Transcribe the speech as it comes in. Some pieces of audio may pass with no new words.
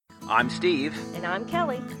I'm Steve. And I'm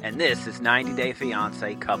Kelly. And this is 90 Day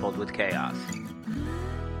Fiancé Coupled with Chaos.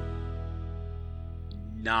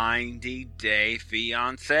 90 Day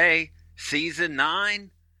Fiancé, Season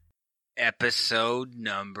 9, Episode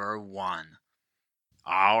number 1.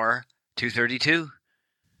 Hour 232.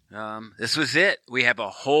 This was it. We have a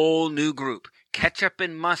whole new group. Ketchup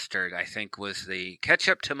and Mustard, I think, was the...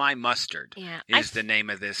 Ketchup to My Mustard is the name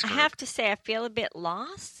of this group. I have to say, I feel a bit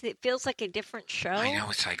lost. It feels like a different show. I know,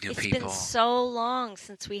 it's like new people. It's been so long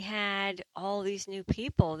since we had all these new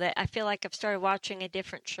people that I feel like I've started watching a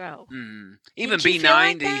different show. Even Didn't you B90, feel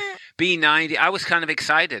like that? B90, I was kind of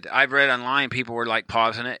excited. I've read online, people were like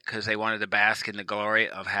pausing it because they wanted to bask in the glory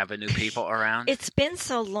of having new people around. It's been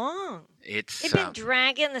so long. They've been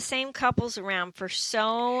dragging the same couples around for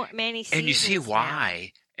so many seasons. And you see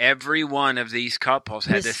why. Every one of these couples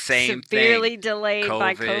had the same severely thing. delayed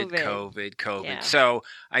by COVID. COVID. So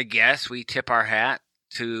I guess we tip our hat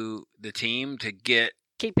to the team to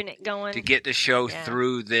keeping it going, to get the show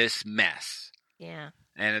through this mess. Yeah.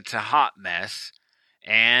 And it's a hot mess.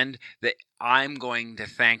 And I'm going to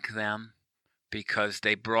thank them because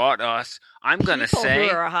they brought us, I'm going to say,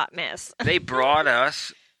 who are a hot mess. They brought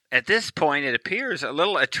us, at this point, it appears, a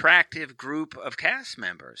little attractive group of cast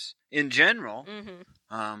members in general.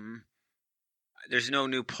 Mm-hmm. There's no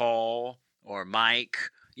new Paul or Mike.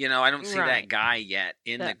 You know, I don't see that guy yet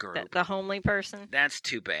in the group. The homely person? That's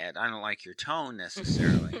too bad. I don't like your tone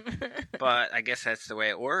necessarily. But I guess that's the way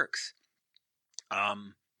it works.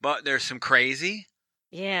 But there's some crazy.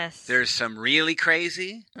 Yes. There's some really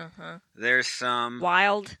crazy. Uh-huh. There's some...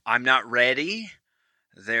 wild. I'm not ready.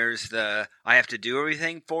 There's the, I have to do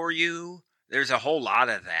everything for you. There's a whole lot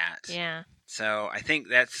of that. Yeah. So I think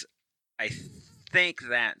that's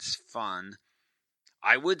fun.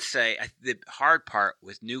 I would say the hard part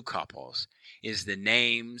with new couples is the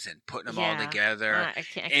names and putting them all together. I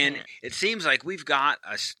can't. And it seems like we've got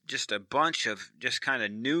just a bunch of just kind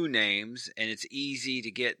of new names, and it's easy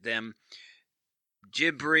to get them.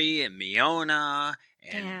 Jibri and Miona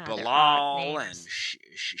and Bilal and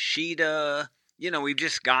Sheeta. You know, we've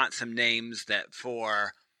just got some names that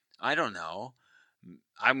for, I don't know,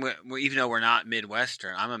 even though we're not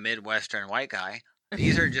Midwestern, I'm a Midwestern white guy.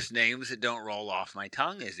 These are just names that don't roll off my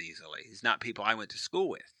tongue as easily. It's not people I went to school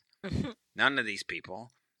with. None of these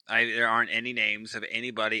people. There aren't any names of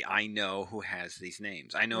anybody I know who has these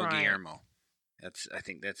names. I know Guillermo. I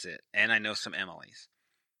think that's it. And I know some Emilys.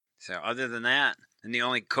 So other than that, and the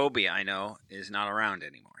only Kobe I know is not around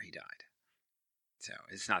anymore. He died. So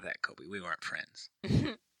it's not that Kobe. We weren't friends.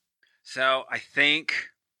 So I think,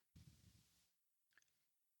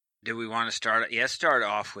 do we want to start? Yes, start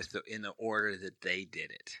off with in the order that they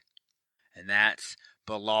did it. And that's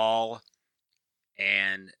Bilal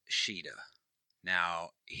and Sheeta.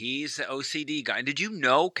 Now, he's the OCD guy. Did you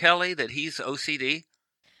know, Kelly, that he's OCD?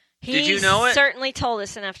 Did you know it? He certainly told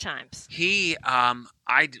us enough times.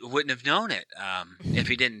 I wouldn't have known it if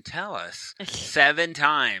he didn't tell us. 7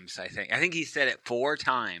 times, I think. I think he said it 4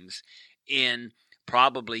 times in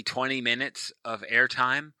probably 20 minutes of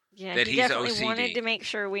airtime. Yeah, that he he's definitely OCD. Wanted to make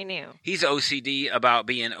sure we knew. He's OCD about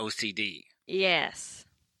being OCD. Yes.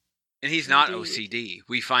 And he's not OCD.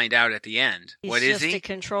 We find out at the end. What is he? He's just a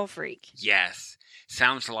control freak. Yes.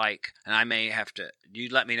 Sounds like, and I may have to, you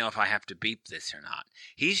let me know if I have to beep this or not.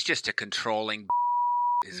 He's just a controlling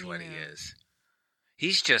is what he is.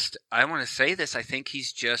 He's just, I want to say this, I think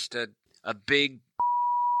he's just a big...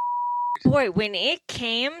 Boy, when it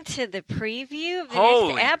came to the preview of the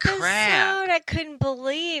Holy next episode, crap. I couldn't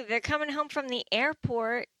believe they're coming home from the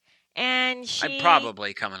airport. And I'm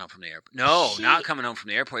probably coming home from the airport. No, not coming home from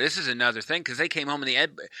the airport. This is another thing because they came home in the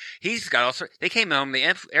they came home from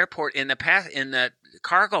the airport in the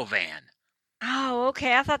cargo van. Oh,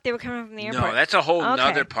 okay. I thought they were coming from the airport. No, that's a whole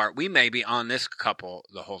nother part. We may be on this couple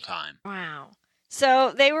the whole time. Wow.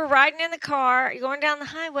 So they were riding in the car, going down the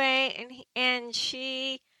highway, and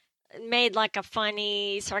she made like a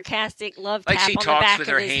funny, sarcastic love tap on the back of his head. Like she talks with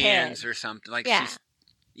her hands or something. Like she's.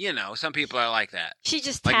 You know, some people are like that. She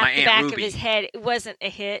just tapped the back of his head. It wasn't a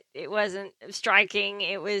hit. It wasn't striking.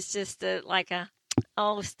 It was just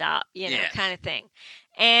oh, stop, kind of thing.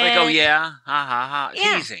 And like, oh, yeah, ha, ha, ha,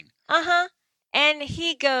 teasing. Uh-huh. And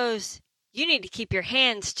he goes, you need to keep your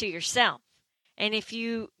hands to yourself. And if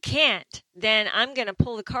you can't, then I'm going to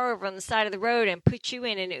pull the car over on the side of the road and put you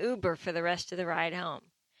in an Uber for the rest of the ride home.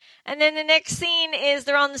 And then the next scene is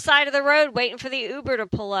they're on the side of the road waiting for the Uber to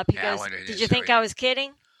pull up. He goes, did you think I was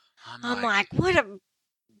kidding? I'm like, what a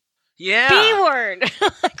B-word.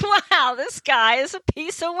 Like, wow, this guy is a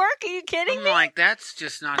piece of work. Are you kidding me? I'm like, that's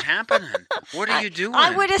just not happening. What are you doing?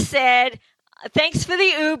 I would have said, thanks for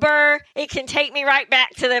the Uber. It can take me right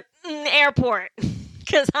back to the airport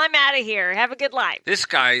because I'm out of here. Have a good life. This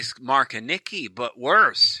guy's Mark and Nikki, but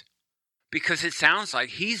worse. Because it sounds like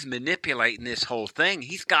he's manipulating this whole thing.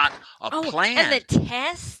 He's got a plan. And the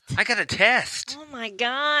test? I got a test. Oh, my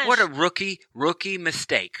gosh. What a rookie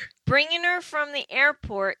mistake. Bringing her from the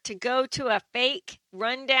airport to go to a fake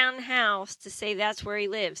rundown house to say that's where he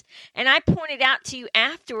lives. And I pointed out to you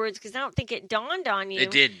afterwards, because I don't think it dawned on you.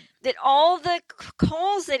 It didn't. That all the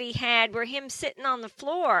calls that he had were him sitting on the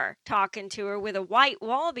floor talking to her with a white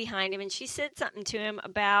wall behind him. And she said something to him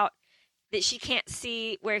about that she can't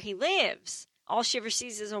see where he lives. All she ever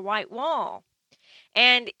sees is a white wall.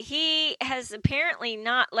 And he has apparently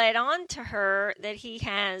not let on to her that he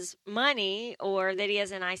has money or that he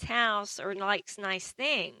has a nice house or likes nice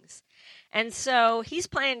things. And so he's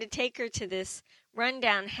planning to take her to this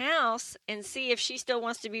rundown house and see if she still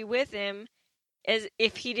wants to be with him as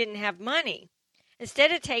if he didn't have money.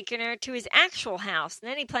 Instead of taking her to his actual house. And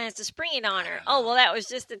then he plans to spring it on her. Oh, well, that was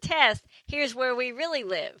just a test. Here's where we really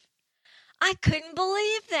live. I couldn't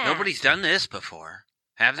believe that. Nobody's done this before,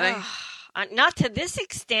 have they? Not to this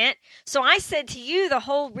extent. So I said to you, the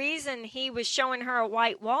whole reason he was showing her a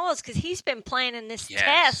white wall is because he's been planning this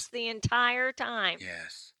test the entire time.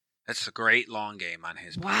 Yes. That's a great long game on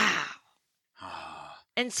his part. Wow.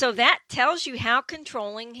 And so that tells you how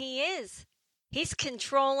controlling he is. He's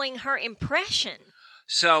controlling her impression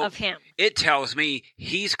of him. It tells me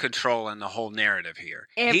he's controlling the whole narrative here.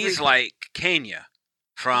 Everything. He's like Kenya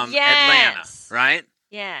from Atlanta, right?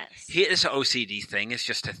 Yes. This OCD thing is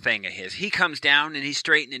just a thing of his. He comes down and he's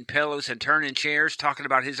straightening pillows and turning chairs, talking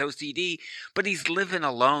about his OCD, but he's living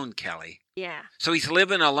alone, Kelly. Yeah. So he's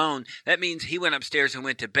living alone. That means he went upstairs and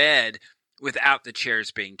went to bed without the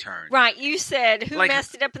chairs being turned. Right. You said who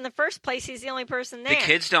messed it up in the first place? He's the only person there. The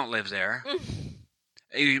kids don't live there.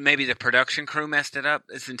 Maybe the production crew messed it up.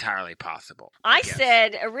 It's entirely possible. I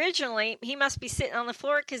said originally he must be sitting on the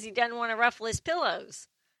floor because he doesn't want to ruffle his pillows.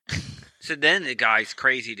 So then the guy's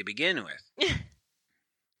crazy to begin with.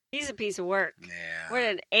 He's a piece of work. Yeah. What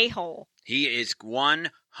an a-hole. He is 100%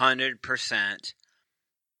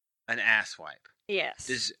 an asswipe.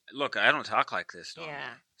 Yes. Look, I don't talk like this normally.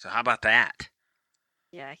 Yeah. So how about that?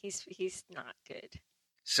 Yeah, he's not good.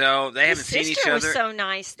 So they haven't seen each other. His sister was so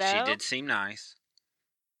nice, though. She did seem nice.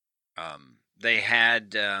 They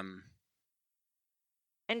had...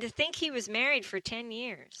 And to think he was married for 10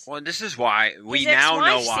 years. Well, this is why we now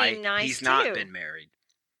know why he's not too. been married.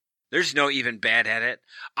 There's no even bad at it.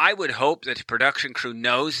 I would hope that the production crew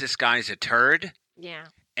knows this guy's a turd. Yeah.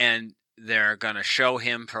 And they're going to show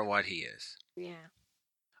him for what he is. Yeah.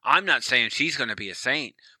 I'm not saying she's going to be a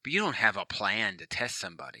saint, but you don't have a plan to test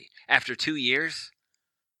somebody. After 2 years?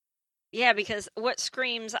 Yeah, because what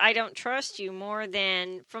screams, I don't trust you more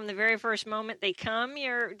than from the very first moment they come,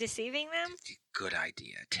 you're deceiving them? Good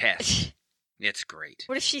idea. Test. It's great.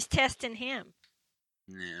 What if she's testing him?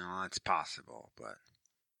 No, it's possible, but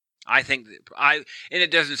I think and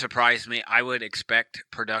it doesn't surprise me. I would expect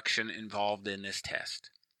production involved in this test.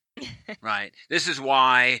 Right. This is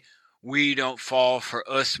why we don't fall for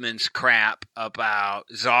Usman's crap about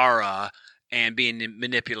Zara and being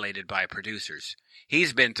manipulated by producers.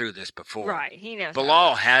 He's been through this before. Right, he knows.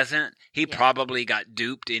 Bilal hasn't. He probably got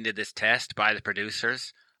duped into this test by the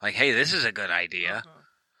producers. Like, hey, this is a good idea.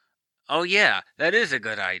 Oh, yeah, that is a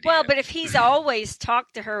good idea. Well, but if he's always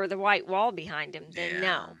talked to her with a white wall behind him, then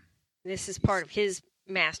no. This is part of his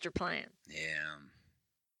master plan. Yeah.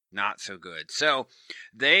 Not so good. So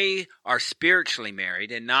they are spiritually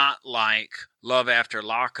married and not like Love After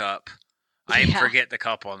Lockup. I forget the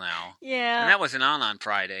couple now. Yeah. And that wasn't on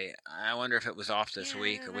Friday. I wonder if it was off this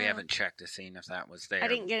week. We haven't checked to see if that was there. I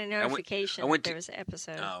didn't get a notification that there was an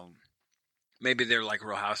episode. Oh. Maybe they're like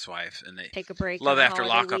Real Housewives and they take a break. Love After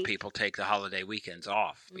Lockup people take the holiday weekends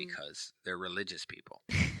off because they're religious people.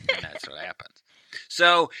 And that's what happens.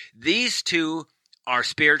 So these two are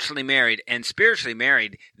spiritually married, and spiritually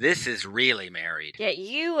married, this is really married. Yeah,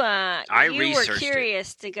 you were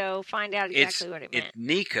curious to go find out exactly what it meant.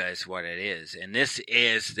 Nikah is what it is, and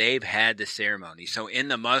they've had the ceremony. So in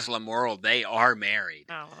the Muslim world, they are married.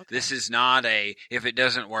 Oh, okay. This is not if it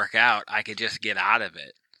doesn't work out, I could just get out of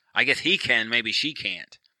it. I guess he can, maybe she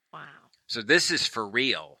can't. Wow. So this is for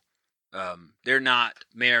real. They're not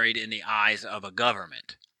married in the eyes of a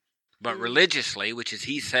government. But religiously, which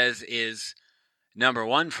he says is number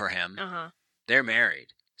one for him, they're married.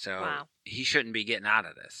 So he shouldn't be getting out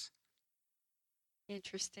of this.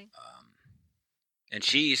 Interesting. And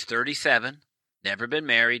she's 37, never been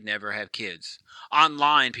married, never have kids.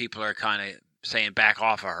 Online, people are kind of saying back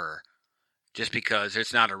off of her. Just because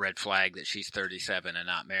it's not a red flag that she's 37 and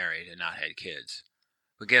not married and not had kids.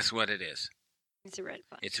 But guess what it is? It's a red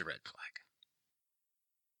flag. It's a red flag.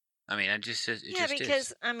 I mean, it just is.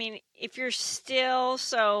 Because, I mean, if you're still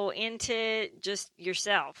so into just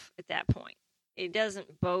yourself at that point, it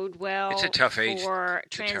doesn't bode well It's a tough age for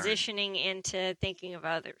to transitioning into thinking of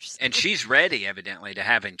others. And she's ready, evidently, to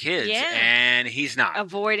having kids, and he's not.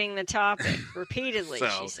 Avoiding the topic repeatedly,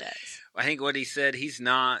 she says. I think what he said, he's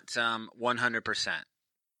not 100%.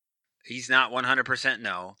 He's not 100%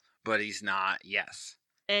 no, but he's not yes.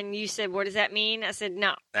 And you said, what does that mean? I said,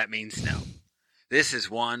 no. That means no. This is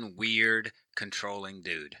one weird, controlling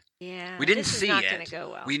dude. Yeah, we didn't see not it. Gonna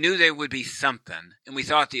go well. We knew there would be something, and we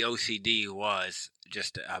thought the OCD was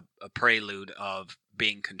just a prelude of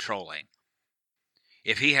being controlling.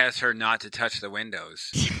 If he has her not to touch the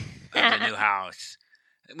windows of the new house,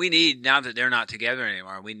 we need, now that they're not together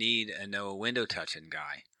anymore, we need a no window touching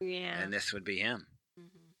guy. Yeah. And this would be him.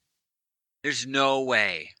 Mm-hmm. There's no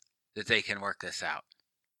way that they can work this out.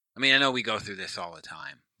 I mean, I know we go through this all the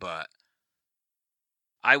time, but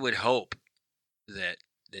I would hope that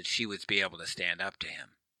she would be able to stand up to him.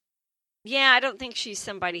 Yeah, I don't think she's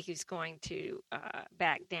somebody who's going to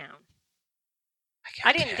back down.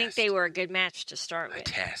 I didn't think they were a good match to start with. A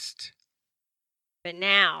test. But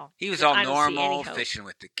now he was all normal, fishing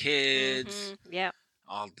with the kids. Mm-hmm. Yep.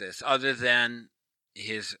 All this, other than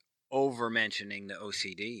his over mentioning the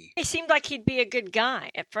OCD. He seemed like he'd be a good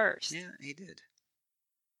guy at first. Yeah, he did.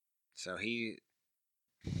 So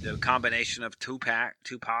the combination of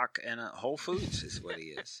Tupac and Whole Foods is what he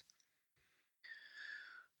is.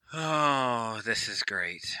 Oh, this is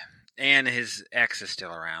great. And his ex is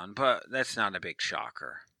still around, but that's not a big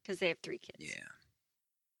shocker. Because they have 3 kids. Yeah.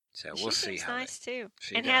 So we'll see how. She's nice too.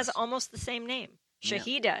 And has almost the same name.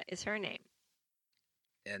 Shahida is her name.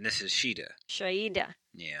 And this is Shida. Shaida.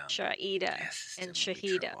 Yeah. Shaida and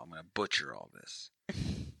Shahida. I'm going to butcher all this.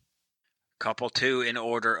 Couple 2 in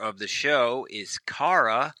order of the show is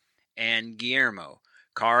Cara and Guillermo.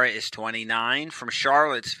 Cara is 29 from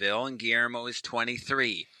Charlottesville, and Guillermo is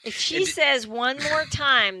 23. If she says one more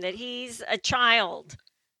time that he's a child,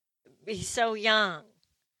 he's so young,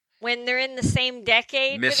 when they're in the same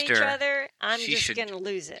decade with each other, I'm just going to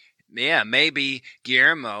lose it. Yeah, maybe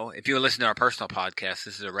Guillermo, if you listen to our personal podcast,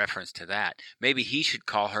 this is a reference to that. Maybe he should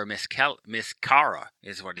call her Miss Cara,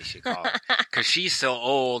 is what he should call her. Because she's so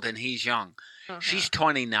old and he's young. Uh-huh. She's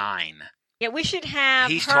 29. Yeah, we should have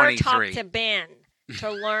her 23. Talk to Ben to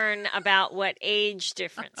learn about what age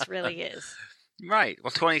difference really is. Right.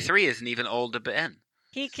 Well, 23 isn't even old to Ben.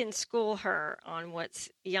 He can school her on what's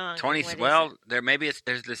young. 20. Well,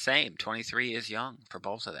 there's the same. 23 is young for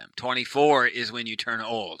both of them. 24 is when you turn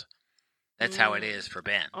old. That's how it is for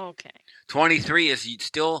Ben. Okay. 23 is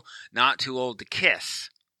still not too old to kiss.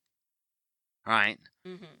 Right?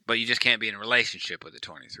 Mm-hmm. But you just can't be in a relationship with a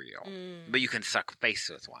 23-year-old. Mm. But you can suck face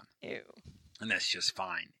with one. Ew. And that's just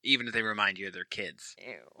fine. Even if they remind you of their kids.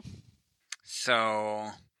 Ew. So,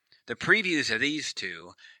 the previews of these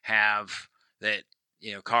two have that,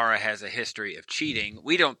 Cara has a history of cheating.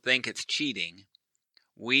 We don't think it's cheating.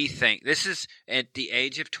 We think, this is at the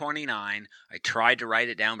age of 29. I tried to write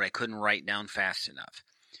it down, but I couldn't write down fast enough.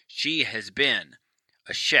 She has been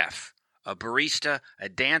a chef, a barista, a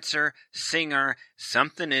dancer, singer,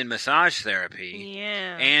 something in massage therapy.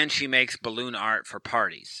 Yeah. And she makes balloon art for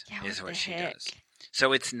parties, is what she does.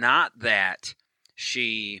 So it's not that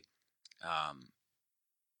she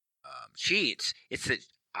cheats. It's that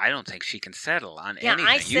I don't think she can settle on anything.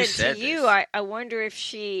 I said to you, I wonder if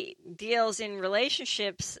she deals in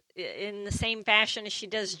relationships in the same fashion as she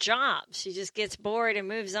does jobs. She just gets bored and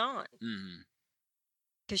moves on.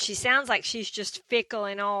 Because she sounds like she's just fickle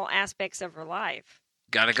in all aspects of her life.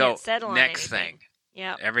 Gotta go. Next thing.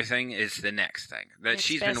 Yeah. Everything is the next thing. That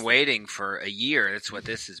she's been waiting for a year. That's what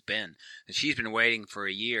this has been. That she's been waiting for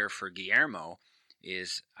a year for Guillermo.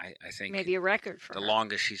 Is I think maybe a record for the her.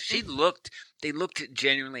 Longest they looked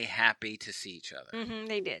genuinely happy to see each other. Mm-hmm,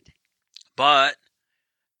 they did. But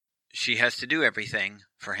she has to do everything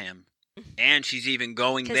for him. And she's even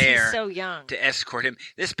going there he's so young. To escort him.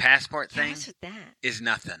 This passport thing what's with that? Is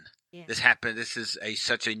nothing. Yeah. This happened. This is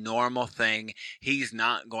such a normal thing. He's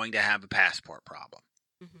not going to have a passport problem.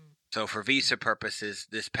 Mm-hmm. So for visa purposes,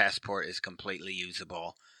 this passport is completely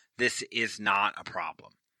usable. This is not a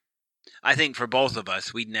problem. I think for both of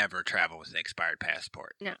us, we'd never travel with an expired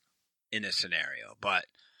passport. No. In this scenario. But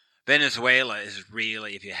Venezuela is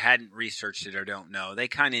really, if you hadn't researched it or don't know, they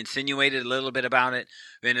kind of insinuated a little bit about it.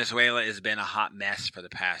 Venezuela has been a hot mess for the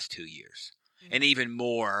past 2 years. Mm-hmm. And even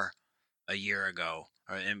more a year ago.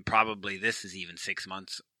 And probably this is even 6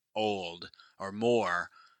 months old or more.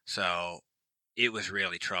 So it was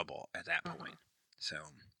really trouble at that point. So.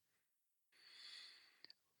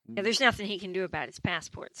 Yeah, there's nothing he can do about his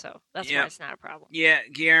passport, so that's why it's not a problem. Yeah,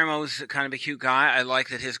 Guillermo's kind of a cute guy. I like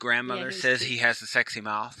that his grandmother says cute. He has a sexy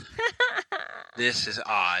mouth. This is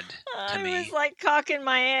odd to me. I was like cocking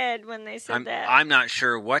my head when they said that. I'm not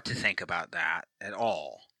sure what to think about that at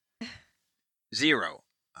all. Zero.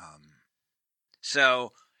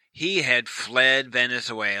 So he had fled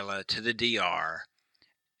Venezuela to the DR,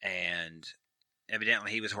 and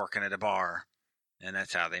evidently he was working at a bar, and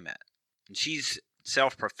that's how they met. And she's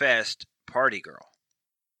self-professed party girl.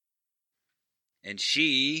 And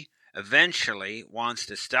she eventually wants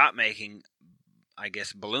to stop making, I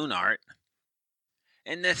guess, balloon art.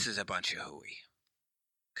 And this is a bunch of hooey.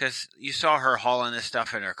 Because you saw her hauling this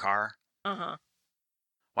stuff in her car. Uh-huh.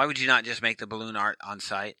 Why would you not just make the balloon art on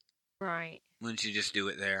site? Right. Wouldn't you just do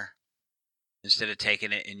it there? Instead of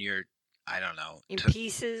taking it in your, I don't know. In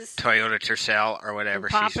pieces. Toyota Tercel or whatever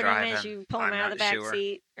she's driving. Them as you pull them out of the back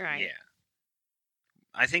seat. Right. Yeah.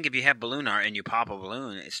 I think if you have balloon art and you pop a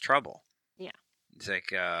balloon, it's trouble. Yeah. It's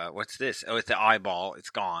like, what's this? Oh, it's the eyeball. It's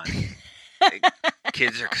gone.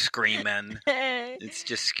 Kids are screaming. It's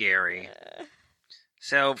just scary.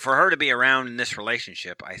 So for her to be around in this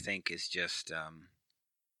relationship, I think is just,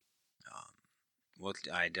 well,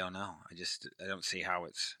 I don't know. I don't see how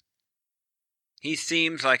it's. He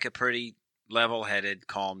seems like a pretty level-headed,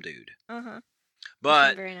 calm dude. Uh-huh.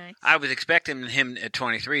 But very nice. I was expecting him at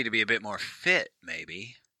 23 to be a bit more fit,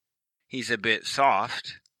 maybe. He's a bit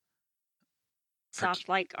soft. Soft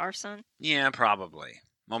like our son? Yeah, probably.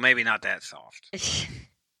 Well, maybe not that soft.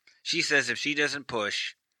 She says if she doesn't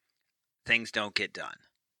push, things don't get done.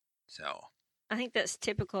 So I think that's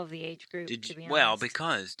typical of the age group, to be honest. Well,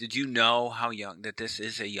 because did you know how young that this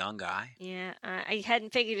is a young guy? Yeah, I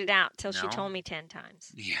hadn't figured it out till she told me 10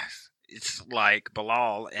 times. Yes. It's like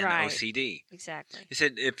Bilal and OCD. Exactly. He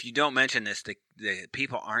said if you don't mention this, the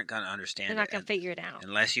people aren't going to understand it. They're not going to figure it out.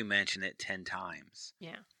 Unless you mention it 10 times.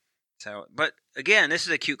 Yeah. So, but again, this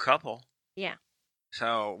is a cute couple. Yeah.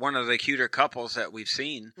 So, one of the cuter couples that we've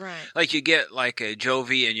seen. Right. Like you get like a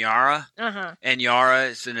Jovi and Yara. Uh-huh. And Yara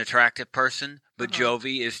is an attractive person, but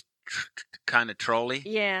Jovi is kind of trolly.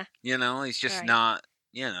 Yeah. You know, he's just not,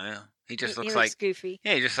 you know, he just looks like goofy.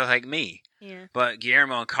 Yeah, he just looks like me. Yeah. But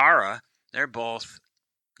Guillermo and Cara, they're both,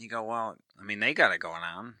 you go, well, I mean, they got it going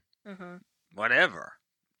on. Uh-huh. Whatever.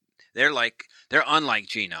 They're unlike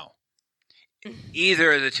Gino.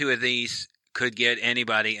 Either of the two of these could get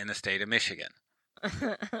anybody in the state of Michigan.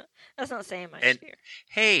 That's not saying much here.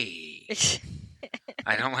 Hey,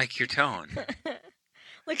 I don't like your tone.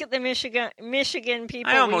 Look at the Michigan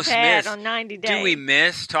people we've had on 90 Days. Do we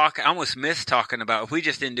miss talking? I almost miss talking about, if we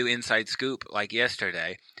just didn't do Inside Scoop like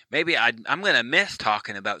yesterday, maybe I'm going to miss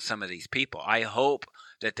talking about some of these people. I hope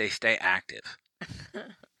that they stay active.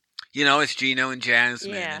 You know, it's Gino and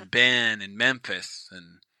Jasmine and Ben and Memphis.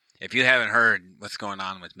 And if you haven't heard what's going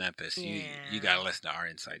on with Memphis, you got to listen to our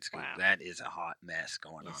Inside Scoop. Wow. That is a hot mess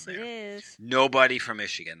going on there. Yes, it is. Nobody from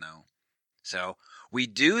Michigan, though. So we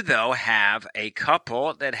do, though, have a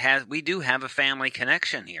couple that we do have a family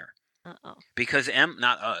connection here. Uh-oh. Because,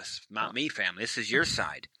 not us, not me family. This is your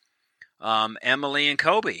side. Emily and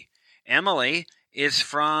Kobe. Emily is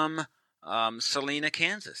from Salina,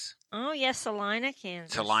 Kansas. Oh, yes, Salina,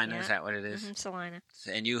 Kansas. Salina, is that what it is? Mm-hmm, Salina.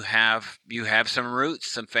 And you have some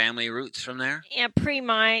roots, some family roots from there? Yeah, pre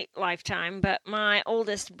my lifetime, but my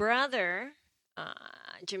oldest brother,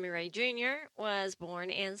 Jimmy Ray Jr., was born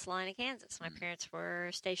in Salina, Kansas. My parents were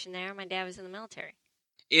stationed there. My dad was in the military.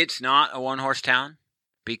 It's not a one-horse town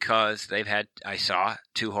because I saw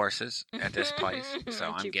 2 horses at this place. So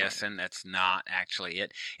I'm guessing that's not actually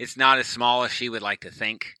it. It's not as small as she would like to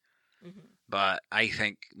think. Mm-hmm. But I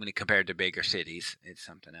think when compared to bigger cities, it's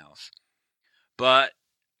something else. But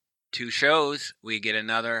 2 shows, we get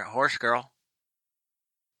another horse girl.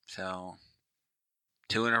 So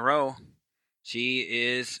 2 in a row.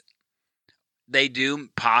 They do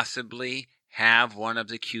possibly have one of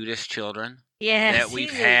the cutest children that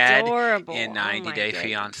we've had adorable. In 90 Day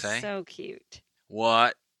Fiancé. So cute.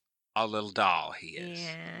 What a little doll he is.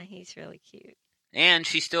 Yeah, he's really cute. And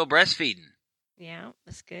she's still breastfeeding. Yeah,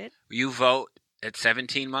 that's good. You vote at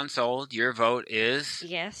 17 months old. Your vote is?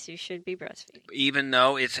 Yes, you should be breastfeeding. Even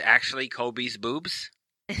though it's actually Kobe's boobs?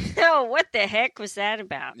 Oh, what the heck was that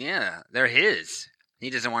about? Yeah, they're his. He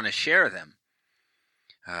doesn't want to share them.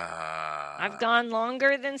 I've gone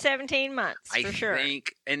longer than 17 months, for sure. I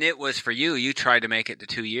think, and it was for you. You tried to make it to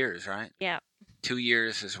 2 years, right? Yeah. 2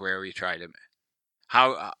 years is where we tried to.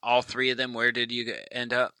 How all 3 of them? Where did you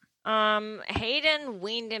end up? Hayden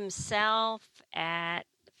weaned himself at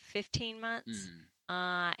 15 months.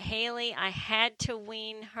 Haley, I had to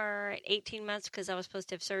wean her at 18 months because I was supposed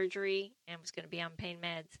to have surgery and was going to be on pain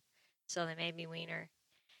meds. So they made me wean her.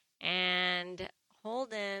 And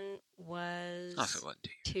Holden was Also, what,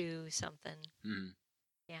 2 something. Mm-hmm.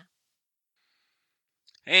 Yeah.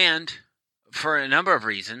 And for a number of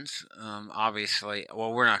reasons, obviously,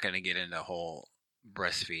 well, we're not going to get into a whole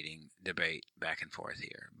breastfeeding debate back and forth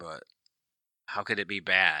here, but how could it be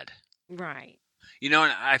bad? Right. You know,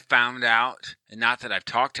 and I found out, and not that I've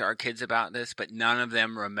talked to our kids about this, but none of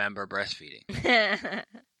them remember breastfeeding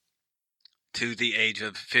to the age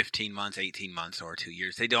of 15 months, 18 months, or 2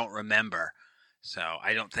 years. They don't remember. So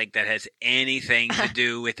I don't think that has anything to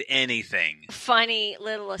do with anything. Funny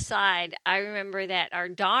little aside, I remember that our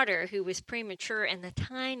daughter, who was premature and the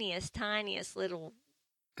tiniest little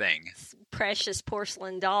thing, precious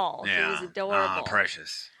porcelain doll, yeah. who was adorable.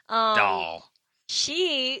 Precious doll.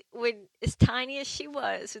 She would, as tiny as she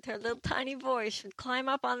was, with her little tiny voice, would climb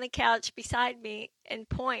up on the couch beside me and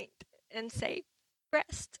point and say,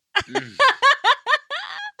 breast. And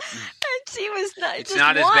she was not. It's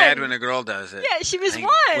not as bad when a girl does it. Yeah, she was 1.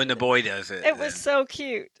 When the boy does it. It was so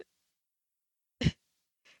cute.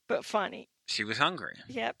 But funny. She was hungry.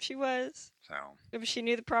 Yep, she was. So she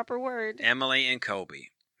knew the proper word. Emily and Kobe.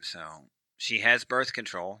 So she has birth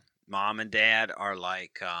control. Mom and Dad are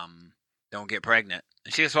like, don't get pregnant.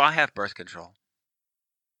 And she goes, well, I have birth control.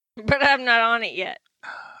 But I'm not on it yet.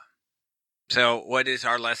 So what is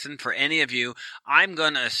our lesson for any of you? I'm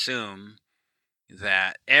going to assume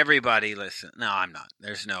that everybody listen. No, I'm not.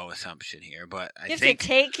 There's no assumption here, but I think you have to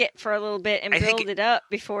take it for a little bit and build it up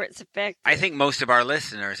before it's effective. I think most of our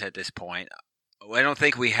listeners at this point, I don't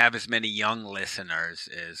think we have as many young listeners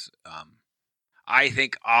as I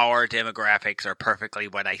think our demographics are perfectly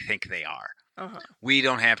what I think they are. We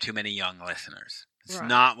don't have too many young listeners. It's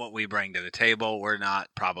not what we bring to the table. We're not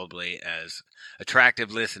probably as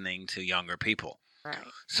attractive listening to younger people. Right.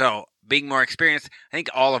 So, being more experienced, I think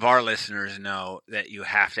all of our listeners know that you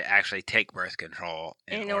have to actually take birth control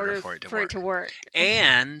in order for it to work.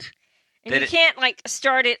 And you can't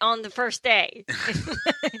start it on the first day. You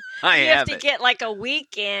have to get a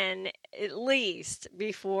week in at least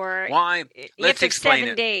before. Why? Let's explain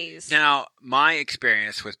 7 days. Now, my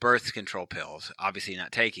experience with birth control pills, obviously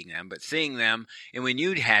not taking them, but seeing them, and when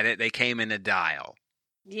you'd had it, they came in a dial.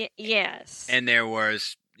 Yes. And there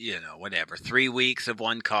was, 3 weeks of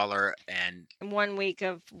one color and 1 week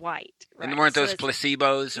of white. Right? And weren't those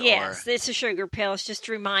placebos? Yes, it's a sugar pill. It's just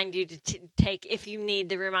to remind you to take, if you need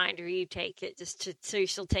the reminder, you take it so you're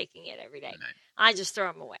still taking it every day. Right. I just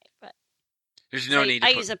throw them away. But there's no need to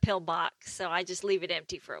I use a pill box, so I just leave it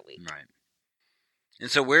empty for a week. Right. And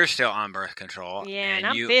so we're still on birth control. Yeah, and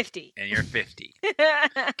I'm 50. And you're 50.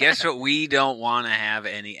 Guess what? We don't want to have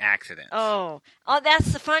any accidents. Oh,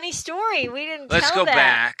 that's the funny story. We didn't Let's tell go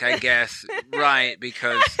back, I guess. Right,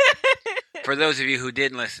 because for those of you who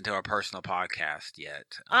didn't listen to our personal podcast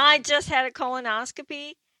yet. I just had a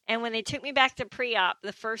colonoscopy, and when they took me back to pre-op,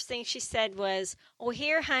 the first thing she said was, oh,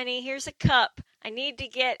 here, honey, here's a cup. I need to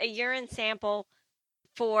get a urine sample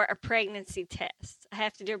for a pregnancy test. I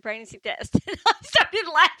have to do a pregnancy test. And I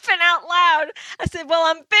started laughing out loud. I said, well,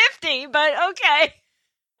 I'm 50, but okay.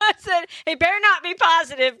 I said, it better not be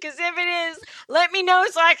positive, because if it is, let me know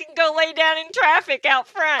so I can go lay down in traffic out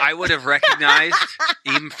front. I would have recognized,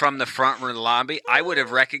 even from the front row of the lobby, I would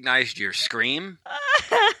have recognized your scream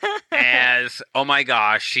as, oh my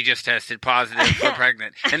gosh, she just tested positive for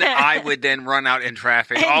pregnant. And I would then run out in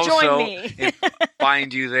traffic and also join me. and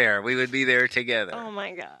find you there. We would be there together. Oh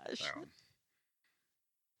my gosh. So.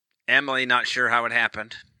 Emily, not sure how it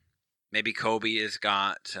happened. Maybe Kobe has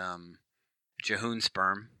got Jehoon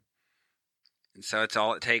sperm. And so it's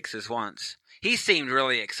all it takes is once. He seemed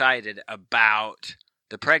really excited about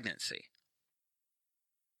the pregnancy.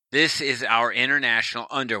 This is our international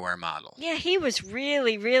underwear model. Yeah, he was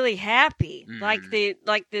really, really happy. Mm. Like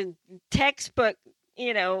the textbook,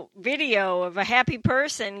 video of a happy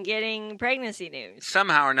person getting pregnancy news.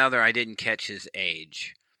 Somehow or another, I didn't catch his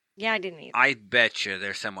age. Yeah, I didn't either. I bet you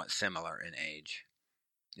they're somewhat similar in age,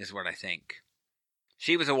 is what I think.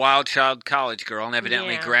 She was a wild child college girl and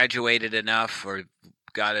evidently graduated enough or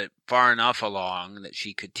got it far enough along that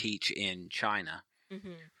she could teach in China.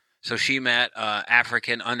 Mm-hmm. So she met an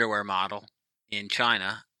African underwear model in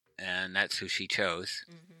China, and that's who she chose.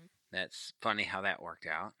 Mm-hmm. That's funny how that worked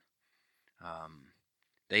out.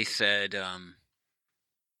 They said,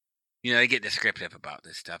 they get descriptive about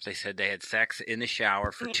this stuff. They said they had sex in the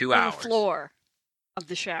shower for 2 hours. On the floor of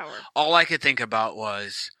the shower. All I could think about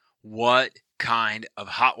was, what kind of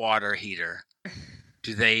hot water heater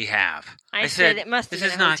do they have? I said it must have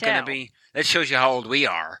been a hotel. That shows you how old we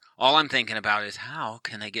are. All I'm thinking about is how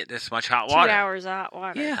can they get this much hot water? 2 hours of hot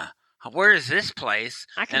water. Yeah. Where is this place?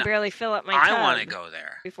 I can barely fill up my tub. I want to go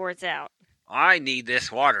there before it's out. I need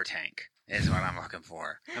this water tank is what I'm looking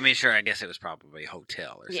for. I mean, sure, I guess it was probably a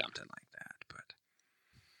hotel or something like that. But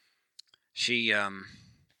she...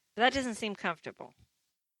 That doesn't seem comfortable.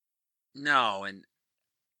 No, and...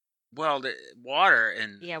 Well, the water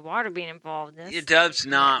and... Yeah, water being involved in this. It does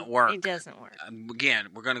not work. It doesn't work. Again,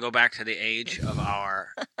 we're going to go back to the age of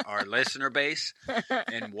our listener base.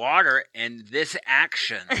 And water and this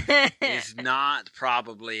action is not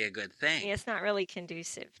probably a good thing. Yeah, it's not really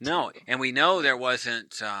conducive. No, and we know there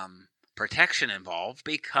wasn't protection involved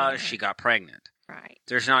because she got pregnant. Right.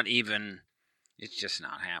 There's not even... It's just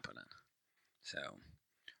not happening. So...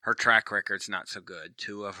 Her track record's not so good.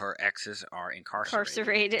 2 of her exes are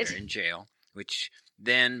incarcerated. They're in jail. Which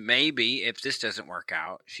then maybe, if this doesn't work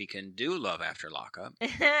out, she can do love after lockup.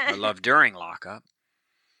 Or love during lockup.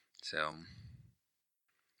 So.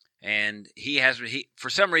 And for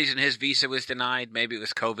some reason, his visa was denied. Maybe it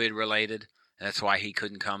was COVID related. That's why he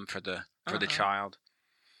couldn't come for the child.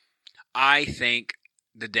 I think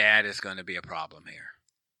the dad is going to be a problem here.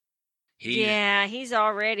 He's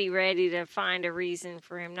already ready to find a reason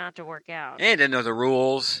for him not to work out. And to know the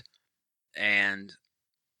rules.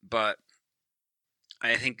 But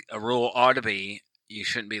I think a rule ought to be you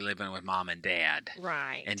shouldn't be living with mom and dad.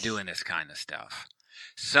 Right. And doing this kind of stuff.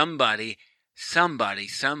 Somebody,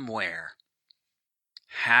 somewhere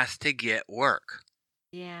has to get work.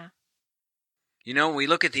 Yeah. You know, we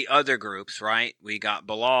look at the other groups, right? We got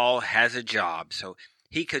Bilal has a job, so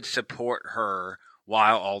he could support her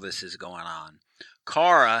while all this is going on.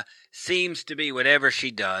 Cara seems to be whatever she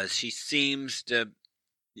does. She seems to,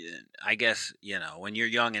 I guess, when you're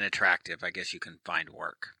young and attractive, I guess you can find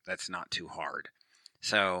work. That's not too hard.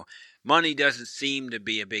 So money doesn't seem to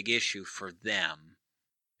be a big issue for them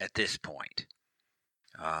at this point.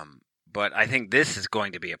 But I think this is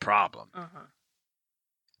going to be a problem.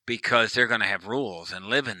 Because they're going to have rules and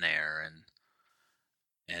live in there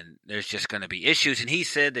and there's just going to be issues. And he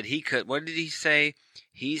said that he could, what did he say?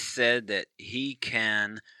 He said that he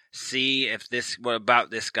can see what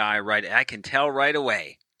about this guy I can tell right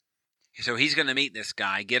away. So he's going to meet this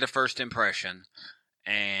guy, get a first impression,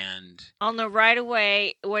 and... I'll know right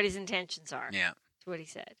away what his intentions are. Yeah. That's what he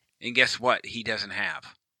said. And guess what? He doesn't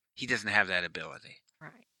have. He doesn't have that ability.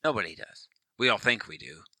 Right. Nobody does. We all think we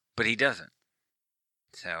do, but he doesn't.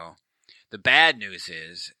 So... The bad news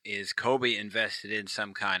is Kobe invested in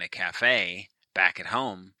some kind of cafe back at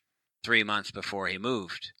home 3 months before he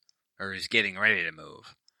moved, or is getting ready to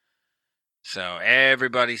move. So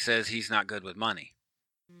everybody says he's not good with money.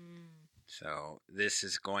 So this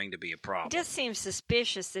is going to be a problem. It just seems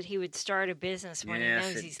suspicious that he would start a business when he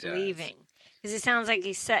knows he's leaving. Because it sounds like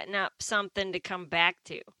he's setting up something to come back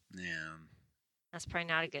to. Yeah. That's probably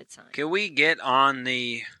not a good sign. Can we get on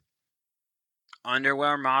the...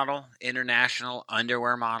 underwear model, international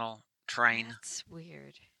underwear model train? That's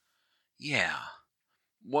weird. Yeah.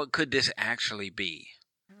 What could this actually be?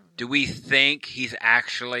 Do we think he's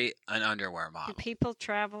actually an underwear model? Do people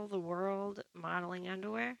travel the world modeling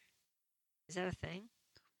underwear? Is that a thing?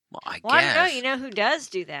 Well, I guess. I don't know. You know who does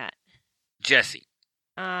do that? Jesse.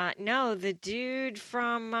 No, the dude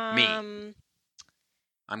from... Me.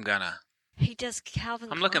 I'm gonna... He does Calvin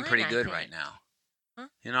Klein, I'm looking pretty good right now. Huh?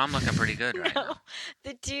 I'm looking pretty good right now.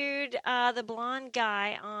 The dude, the blonde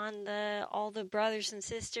guy on all the brothers and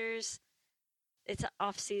sisters. It's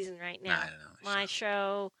off season right now. I don't know. My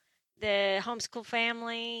show, the homeschool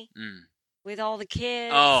family with all the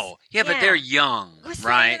kids. Oh, yeah, but they're young, What's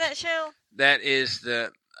right? the name of that show? That is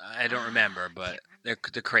I don't remember, but they're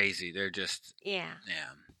crazy. They're just yeah.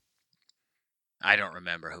 I don't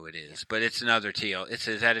remember who it is, but it's another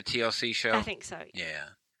is that a TLC show? I think so. Yeah.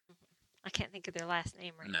 I can't think of their last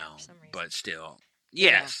name right now for some reason. But still.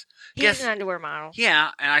 Yes. Yeah. He's an underwear model.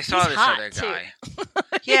 Yeah, and I saw this other guy.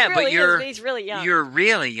 Yeah, really but he's really young. You're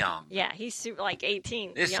really young. Yeah, he's like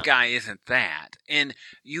 18. This guy isn't that. And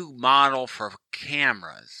you model for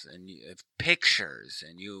cameras and pictures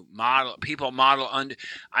and people model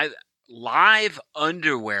live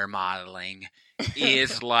underwear modeling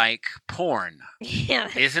is like porn. Yeah,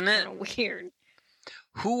 that's isn't it? Kind of weird.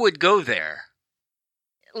 Who would go there?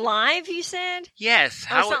 Live, you said? Yes.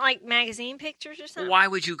 It's not like magazine pictures or something? Why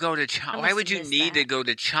would you go to China? Why would you need to go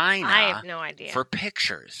to China? I have no idea. For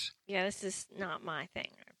pictures. Yeah, this is not my thing.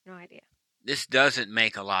 I have no idea. This doesn't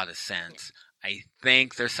make a lot of sense. I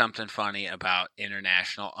think there's something funny about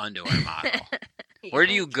international underwear model. Where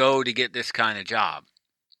do you go to get this kind of job?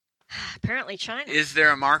 Apparently China. Is there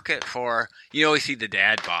a market for... You always see the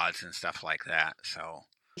dad bods and stuff like that, so...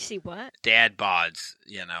 You see what? Dad bods,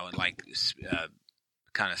 like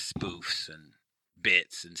kind of spoofs and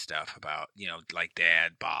bits and stuff about, like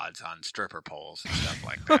dad bods on stripper poles and stuff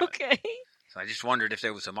like that. Okay. So I just wondered if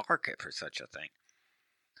there was a market for such a thing.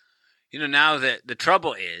 Now that the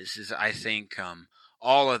trouble is I think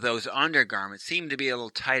all of those undergarments seem to be a little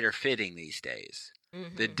tighter fitting these days.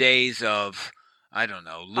 Mm-hmm. The days of, I don't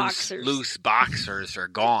know, loose boxers are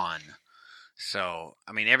gone. So,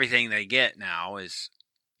 I mean, everything they get now is,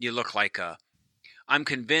 you look like I'm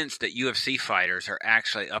convinced that UFC fighters are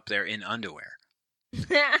actually up there in underwear.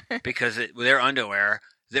 Because their underwear,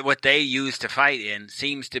 that what they use to fight in,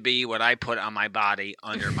 seems to be what I put on my body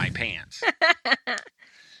under my pants.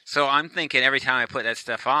 So I'm thinking every time I put that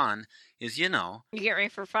stuff on is, You get ready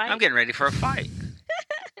for a fight? I'm getting ready for a fight.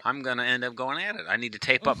 I'm going to end up going at it. I need to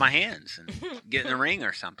tape up my hands and get in the ring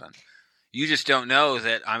or something. You just don't know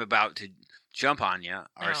that I'm about to jump on you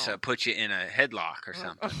or put you in a headlock or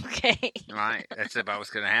something. Okay. Right. That's about what's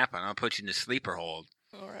going to happen. I'll put you in a sleeper hold.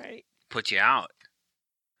 All right. Put you out.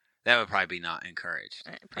 That would probably be not encouraged.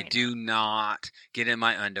 I do not get in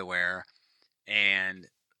my underwear and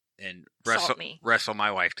wrestle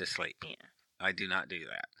my wife to sleep. Yeah. I do not do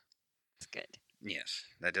that. That's good. Yes,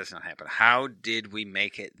 that does not happen. How did we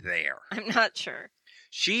make it there? I'm not sure.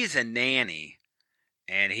 She's a nanny,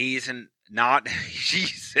 and she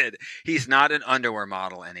said he's not an underwear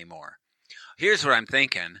model anymore. Here's what I'm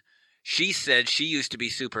thinking. She said she used to be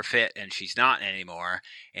super fit, and she's not anymore,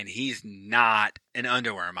 and he's not an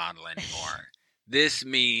underwear model anymore. This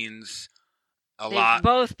means They've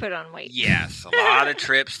both put on weight. Yes, a lot of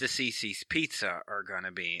trips to Cece's Pizza are going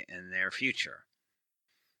to be in their future.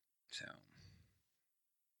 So,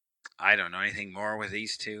 I don't know anything more with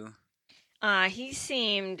these two. He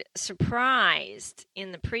seemed surprised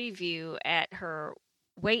in the preview at her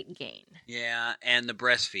weight gain. Yeah, and the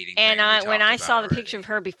breastfeeding. And when I saw the picture of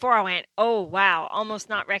her before, I went, "Oh wow, almost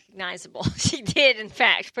not recognizable." She did, in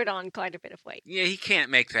fact, put on quite a bit of weight. Yeah, he can't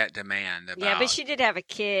make that demand about. Yeah, but she did have a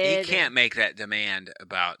kid. He can't make that demand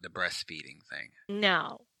about the breastfeeding thing.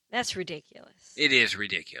 No, that's ridiculous. It is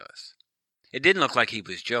ridiculous. It didn't look like he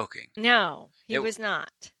was joking. No, he was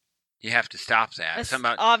not. You have to stop that. That's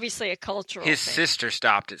obviously a cultural His thing. sister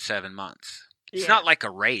stopped at 7 months. It's not like a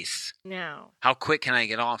race. No. How quick can I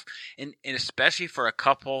get off? And especially for a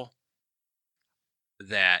couple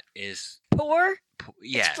that is... Poor?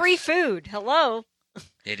 Yes. It's free food. Hello?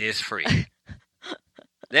 It is free.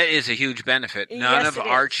 That is a huge benefit. None of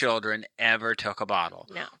our children ever took a bottle.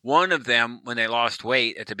 No. One of them, when they lost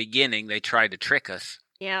weight at the beginning, they tried to trick us.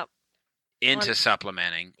 Yep. Into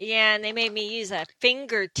supplementing. Yeah, and they made me use a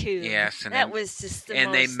finger tube. Yes. And that was just the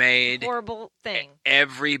most horrible thing.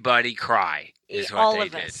 Everybody cry is what all they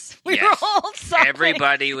of did. Us. We were all sobbing.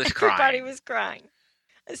 Everybody was crying. Everybody was crying.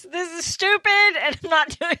 This is stupid, and I'm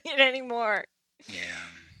not doing it anymore.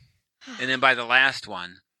 Yeah. And then by the last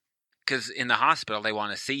one, because in the hospital, they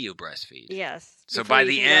want to see you breastfeed. Yes. So by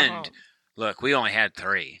the end, look, we only had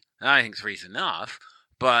 3. I think 3's enough.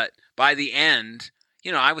 But by the end...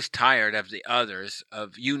 I was tired of the others,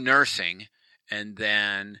 of you nursing, and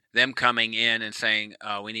then them coming in and saying,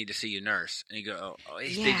 we need to see you nurse. And you go,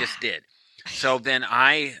 they just did. So then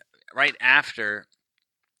right after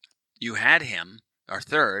you had him, or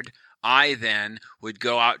third, I then would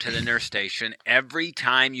go out to the nurse station every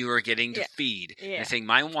time you were getting to feed and saying,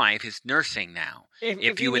 my wife is nursing now.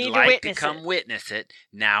 If you would like to come witness it,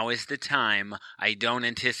 now is the time. I don't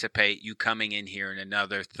anticipate you coming in here in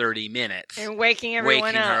another 30 minutes. And waking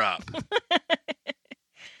everyone up. Her up.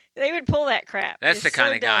 They would pull that crap. That's the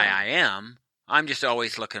kind of guy I am. I'm just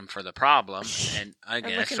always looking for the problem. And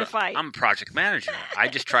again, I'm a project manager. I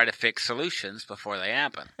just try to fix solutions before they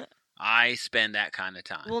happen. I spend that kind of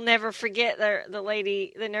time. We'll never forget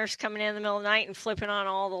the nurse coming in the middle of the night and flipping on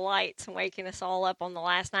all the lights and waking us all up on the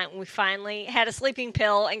last night when we finally had a sleeping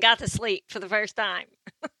pill and got to sleep for the first time.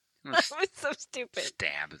 That was so stupid.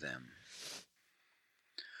 Stab them.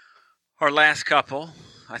 Our last couple,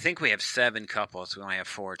 I think we have 7 couples. We only have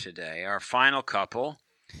 4 today. Our final couple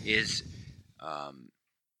is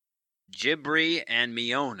Jibri and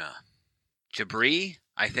Miona. Jibri,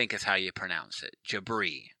 I think is how you pronounce it.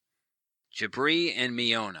 Jibri and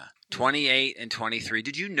Miona, 28 and 23.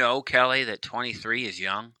 Did you know, Kelly, that 23 is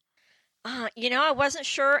young? I wasn't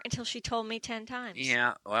sure until she told me 10 times.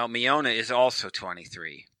 Yeah, well, Miona is also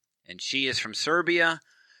 23, and she is from Serbia.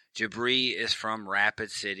 Jibri is from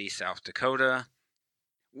Rapid City, South Dakota.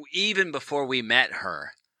 Even before we met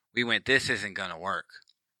her, we went, this isn't going to work.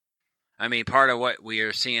 I mean, part of what we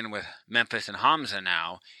are seeing with Memphis and Hamza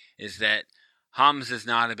now is that Hamza's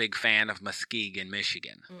not a big fan of Muskegon,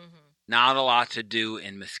 Michigan. Mm-hmm. Not a lot to do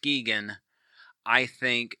in Muskegon. I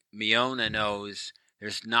think Miona knows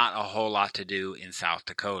there's not a whole lot to do in South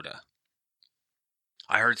Dakota.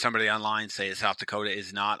 I heard somebody online say that South Dakota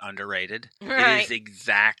is not underrated. Right. It is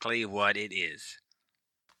exactly what it is.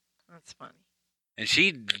 That's funny. And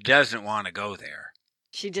she doesn't want to go there.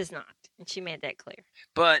 She does not, and she made that clear.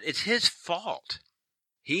 But it's his fault.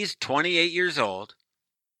 He's 28 years old.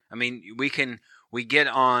 I mean, we get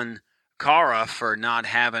on Kara for not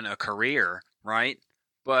having a career, right?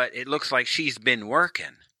 But it looks like she's been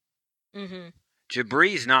working. Mm-hmm.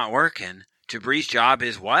 Jabri's not working. Jabri's job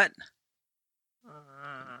is what?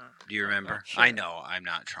 Do you remember? Sure. I know. I'm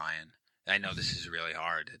not trying. I know this is really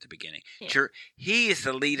hard at the beginning. Yeah. He is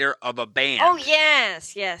the leader of a band. Oh,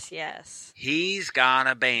 yes. He's got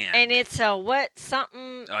a band. And it's a what?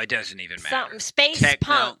 Something. Oh, it doesn't even matter. Something space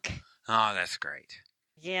Techno. punk. Oh, that's great.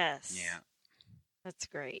 Yes. Yeah. That's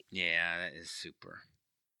great. Yeah, that is super.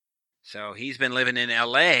 So he's been living in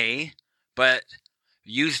L.A., but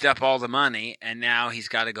used up all the money, and now he's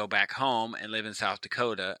got to go back home and live in South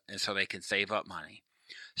Dakota, and so they can save up money.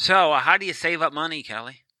 So how do you save up money,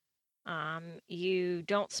 Kelly? You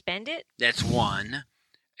don't spend it. That's one.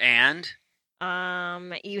 And?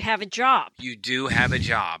 You have a job. You do have a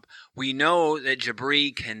job. We know that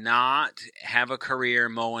Jabri cannot have a career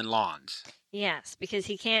mowing lawns. Yes, because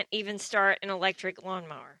he can't even start an electric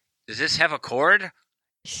lawnmower. Does this have a cord?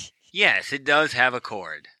 Yes, it does have a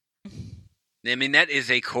cord. I mean, that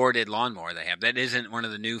is a corded lawnmower they have. That isn't one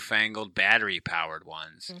of the newfangled battery-powered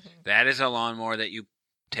ones. Mm-hmm. That is a lawnmower that you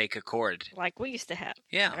take a cord. Like we used to have.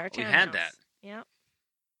 Yeah, we had that. Yep.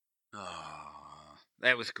 Oh,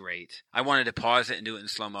 that was great. I wanted to pause it and do it in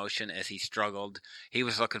slow motion as he struggled. He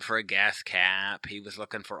was looking for a gas cap. He was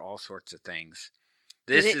looking for all sorts of things.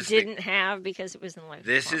 Didn't have because it was in life.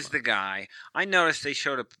 This is the guy. I noticed they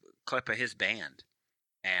showed a clip of his band.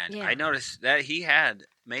 And I noticed that he had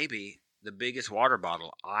maybe the biggest water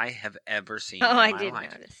bottle I have ever seen in my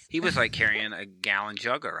life. Notice. He was like carrying a gallon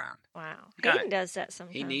jug around. Wow. Hayden does that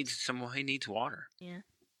sometimes. He needs water. Yeah.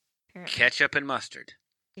 Apparently. Ketchup and mustard.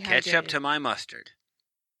 Ketchup to my mustard.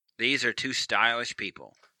 These are two stylish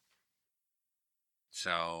people.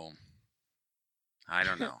 So, I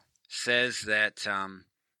don't know. Says that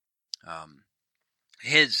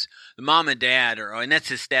his mom and dad and that's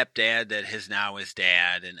his stepdad that is now his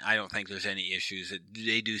dad, and I don't think there's any issues.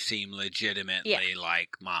 They do seem legitimately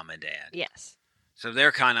like mom and dad. Yes. So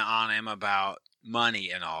they're kind of on him about money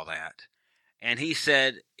and all that. And he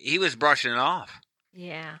said he was brushing it off.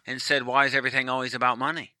 Yeah. And said, why is everything always about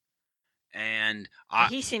money? And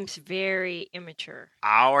he seems very immature.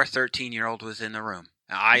 Our 13-year-old was in the room.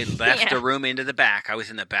 I left the room into the back. I was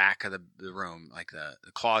in the back of the room, like the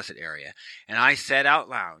closet area. And I said out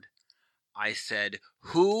loud, I said,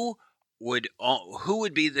 who would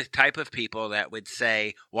be the type of people that would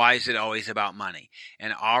say, why is it always about money?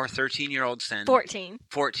 And our 13-year-old son,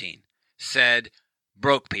 14, said,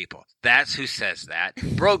 broke people. That's who says that.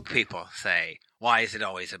 Broke people say, why is it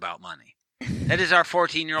always about money? That is our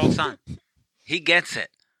 14-year-old son. He gets it.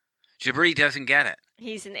 Jabri doesn't get it.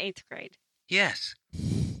 He's in 8th grade. Yes.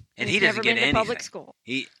 And he doesn't get anything. Public school.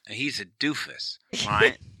 He's a doofus,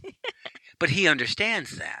 right? But he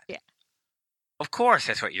understands that. Yeah. Of course,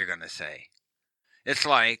 that's what you're going to say. It's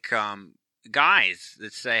like guys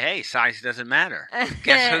that say, "Hey, size doesn't matter."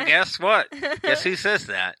 Guess what? Guess who says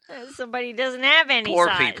that? Somebody who doesn't have any Poor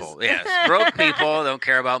size. people. Yes, broke people don't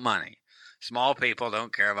care about money. Small people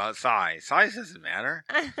don't care about size. Size doesn't matter.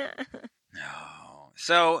 No.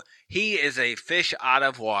 So he is a fish out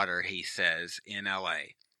of water, he says, in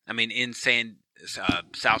L.A. I mean, in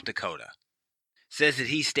South Dakota. Says that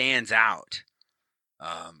he stands out.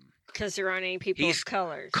 Because there aren't any people of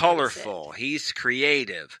color. Colorful. He's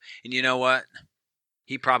creative. And you know what?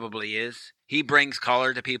 He probably is. He brings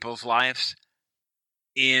color to people's lives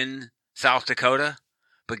in South Dakota.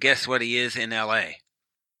 But guess what he is in L.A.?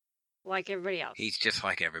 Like everybody else. He's just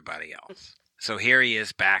like everybody else. So here he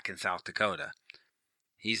is back in South Dakota.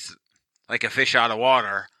 He's like a fish out of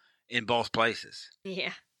water in both places.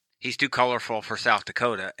 Yeah. He's too colorful for South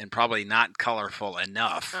Dakota and probably not colorful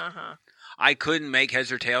enough. Uh-huh. I couldn't make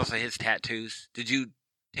heads or tails of his tattoos. Did you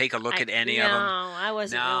take a look at any of them? No, I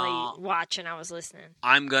wasn't really watching. I was listening.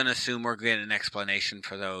 I'm going to assume we're getting an explanation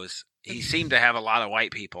for those. He seemed to have a lot of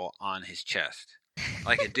white people on his chest.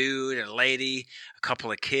 Like a dude, a lady, a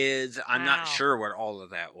couple of kids. I'm not sure what all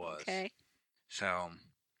of that was. Okay. So,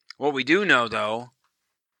 what we do know, though,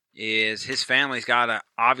 is his family's got to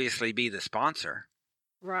obviously be the sponsor.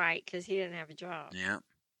 Right, because he didn't have a job. Yeah.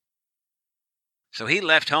 So he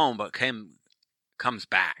left home, but comes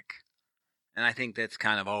back. And I think that's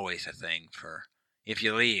kind of always a thing for, if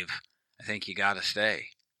you leave, I think you got to stay.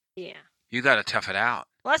 Yeah. You got to tough it out.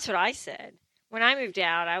 Well, that's what I said. When I moved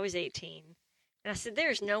out, I was 18. And I said,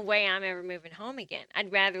 there's no way I'm ever moving home again.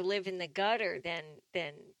 I'd rather live in the gutter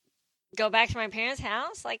than go back to my parents'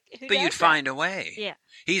 house. Like, who But does you'd that? find a way. Yeah.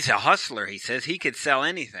 He's a hustler, he says. He could sell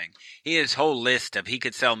anything. He has a whole list of he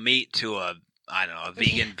could sell meat to a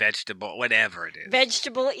vegan vegetable, whatever it is.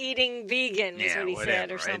 Vegetable eating vegan is what he whatever.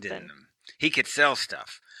 said or something. He could sell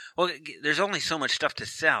stuff. Well, there's only so much stuff to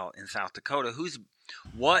sell in South Dakota.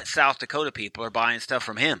 What South Dakota people are buying stuff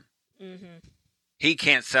from him? Mm-hmm. He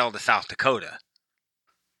can't sell to South Dakota.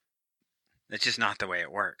 That's just not the way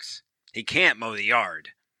it works. He can't mow the yard.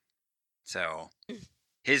 So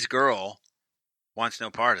his girl wants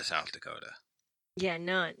no part of South Dakota. Yeah,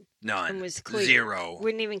 none. None. And was clear. 0.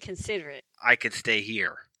 Wouldn't even consider it. I could stay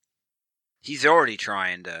here. He's already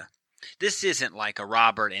trying to. This isn't like a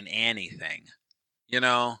Robert and Annie thing. You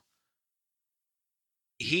know?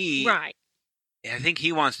 Right. I think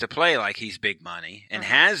he wants to play like he's big money and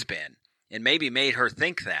has been. And maybe made her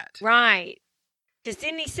think that. Right. Because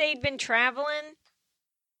didn't he say he'd been traveling?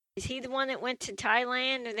 Is he the one that went to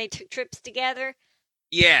Thailand and they took trips together?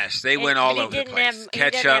 Yes, they went all over the place.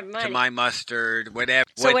 Ketchup to my mustard, whatever.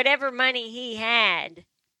 So whatever money he had,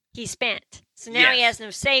 he spent. So now he has no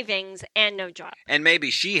savings and no job. And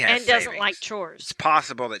maybe she has savings. And doesn't like chores. It's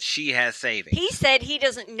possible that she has savings. He said he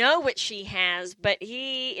doesn't know what she has, but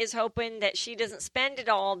he is hoping that she doesn't spend it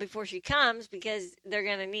all before she comes because they're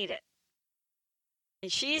going to need it.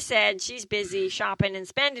 And she said she's busy shopping and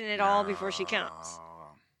spending it all before she comes.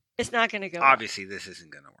 It's not going to go. Obviously, this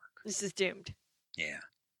isn't going to work. This is doomed. Yeah.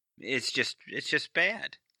 It's just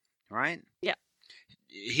bad, right? Yeah.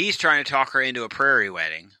 He's trying to talk her into a prairie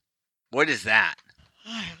wedding. What is that?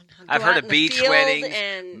 I don't know. I've heard of beach weddings.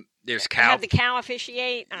 And there's cow. Have the cow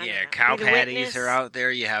officiate. Yeah, cow patties are out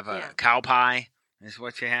there. You have a cow pie. Is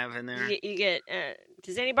what you have in there. You get.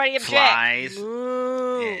 Does anybody object? Flies.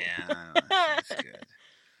 Moo. Yeah, that's good.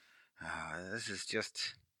 This is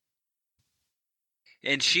just.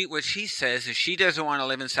 And what she says is she doesn't want to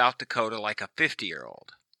live in South Dakota like a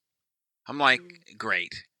 50-year-old. I'm like,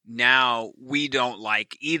 great. Now we don't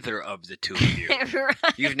like either of the two of you. Right.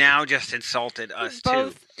 You've now just insulted us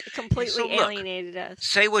Both too. Completely alienated us.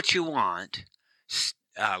 Say what you want.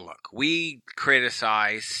 Look, we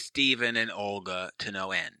criticize Stephen and Olga to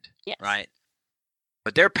no end. Yes. Right?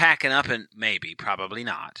 But they're packing up and probably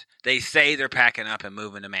not. They say they're packing up and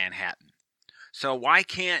moving to Manhattan. So why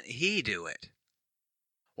can't he do it?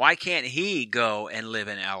 Why can't he go and live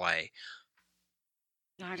in L.A.?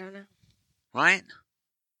 I don't know. Right?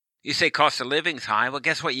 You say cost of living's high. Well,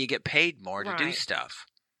 guess what? You get paid more to do stuff.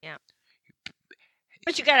 Yeah.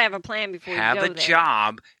 But you got to have a plan before you go there. Have a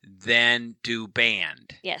job, then do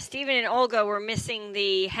band. Yeah, Stephen and Olga were missing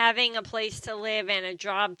the having a place to live and a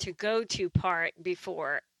job to go to part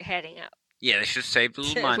before heading up. Yeah, they should save a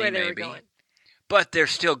little money, where they maybe. Were going. But they're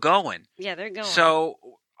still going. Yeah, they're going. So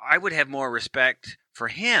I would have more respect for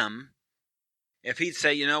him if he'd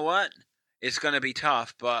say, you know what? It's going to be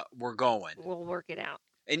tough, but we're going. We'll work it out.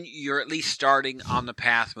 And you're at least starting on the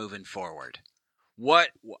path moving forward.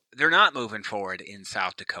 They're not moving forward in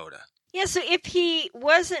South Dakota. Yeah, so if he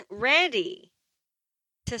wasn't ready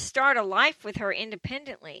to start a life with her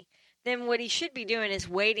independently, then what he should be doing is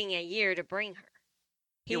waiting a year to bring her.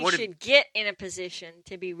 He should get in a position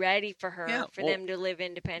to be ready for her, for them to live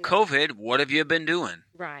independently. COVID, what have you been doing?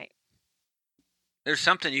 Right. There's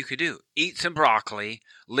something you could do. Eat some broccoli,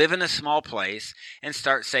 live in a small place, and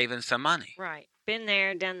start saving some money. Right. Been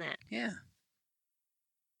there, done that. Yeah.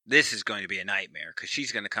 This is going to be a nightmare because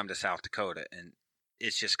she's going to come to South Dakota and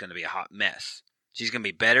it's just going to be a hot mess. She's going to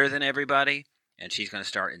be better than everybody and she's going to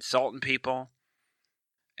start insulting people.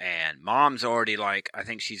 And mom's already like, I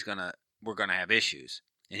think we're going to have issues.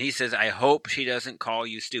 And he says, I hope she doesn't call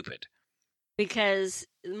you stupid. Because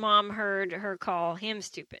mom heard her call him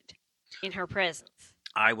stupid in her presence.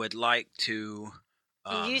 I would like to...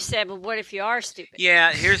 you said, well, what if you are stupid?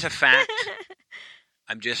 Yeah, here's a fact.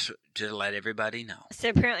 I'm just to let everybody know. So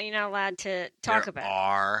apparently you're not allowed to talk about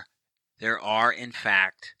it. There are, in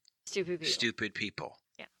fact, stupid people.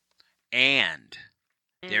 Yeah. And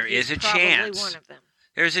there is a chance. One of them.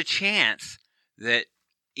 There's a chance that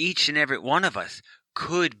each and every one of us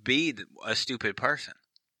could be a stupid person.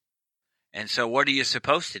 And so what are you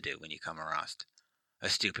supposed to do when you come across a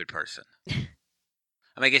stupid person?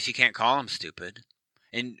 I guess you can't call them stupid.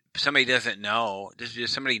 And somebody doesn't know.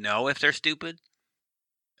 Does somebody know if they're stupid?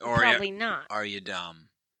 Or probably not. Are you dumb?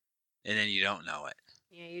 And then you don't know it.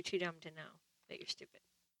 Yeah, you're too dumb to know that you're stupid.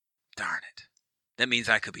 Darn it. That means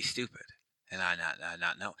I could be stupid. And I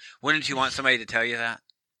not know. Wouldn't you want somebody to tell you that?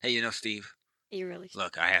 Hey, Steve? You're really stupid.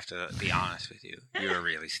 Look, I have to be honest with you. You're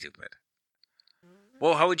really stupid.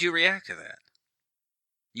 Well, how would you react to that?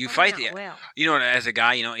 You Probably fight not well. You know, as a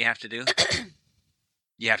guy, you know what you have to do?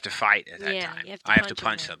 You have to fight at that time. I have to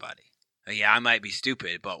punch somebody. Yeah, I might be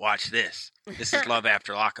stupid, but watch this. This is Love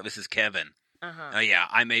After Lockup. This is Kevin. Uh-huh. Oh, yeah,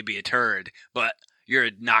 I may be a turd, but you're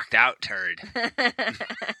a knocked out turd.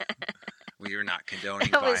 Well, you're not condoning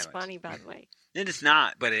violence. That was funny, by the way. And it's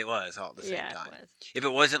not, but it was all at the same time. It was. If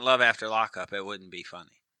it wasn't Love After Lockup, it wouldn't be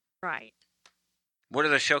funny. Right. What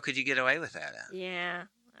other show could you get away with that at? Yeah,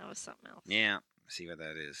 that was something else. Yeah, see what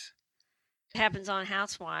that is. It happens on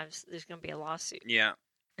Housewives. There's going to be a lawsuit. Yeah.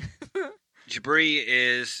 Jabri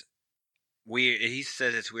is weird. He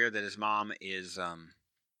says it's weird that his mom is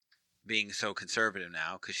being so conservative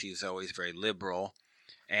now because she was always very liberal,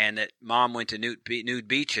 and that mom went to nude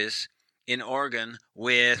beaches in Oregon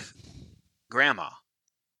with grandma.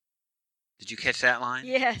 Did you catch that line?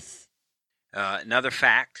 Yes. Another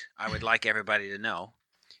fact I would like everybody to know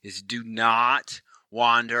is do not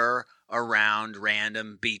wander around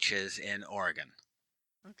random beaches in Oregon.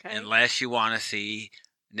 Okay. Unless you want to see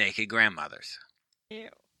naked grandmothers. Ew.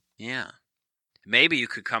 Yeah. Maybe you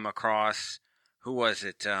could come across, who was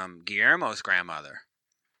it? Guillermo's grandmother.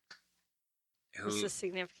 What's the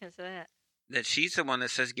significance of that? That she's the one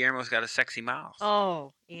that says Guillermo's got a sexy mouth.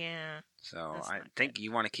 Oh, yeah. So I think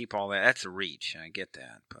you want to keep all that. That's a reach. I get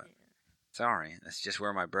that. But sorry. That's just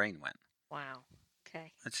where my brain went. Wow.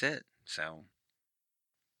 Okay. That's it. So,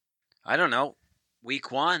 I don't know.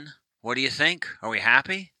 Week 1. What do you think? Are we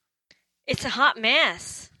happy? It's a hot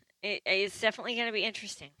mess. It's definitely going to be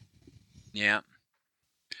interesting. Yeah.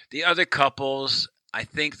 The other couples, I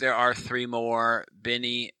think there are 3 more.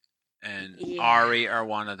 Benny and Ari are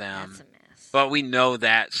one of them. That's a mess. But we know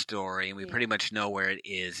that story, and we pretty much know where it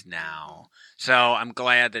is now. So I'm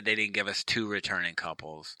glad that they didn't give us 2 returning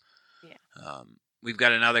couples. Yeah. We've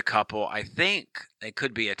got another couple. I think they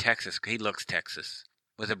could be a Texas. He looks Texas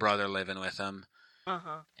with a brother living with him.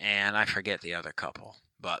 Uh-huh. And I forget the other couple.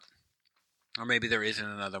 Or maybe there isn't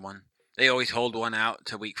another one. They always hold one out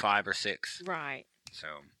to week 5 or 6. Right. So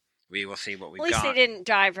we will see what we've got. At least got. they didn't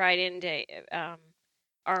dive right into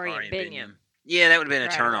Ari and Binyam. Yeah, that would have been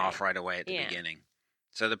a turnoff right away at the beginning.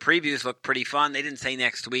 So the previews look pretty fun. They didn't say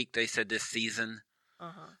next week. They said this season.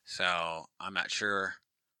 Uh-huh. So I'm not sure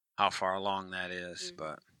how far along that is.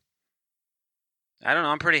 But I don't know.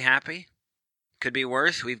 I'm pretty happy. Could be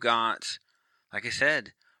worse. We've got, like I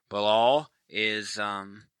said, Bilal is...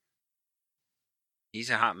 he's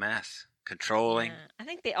a hot mess. Controlling. Yeah. I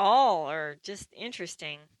think they all are just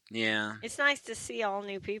interesting. Yeah. It's nice to see all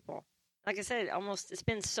new people. Like I said, it's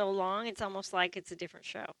been so long, it's almost like it's a different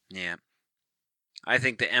show. Yeah. I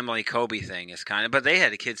think the Emily Kobe thing is but they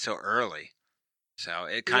had a kid so early. So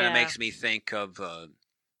it kind of makes me think of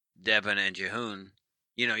Devin and Jehoon.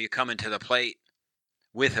 You know, you come into the plate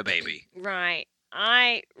with a baby. Right.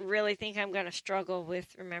 I really think I'm going to struggle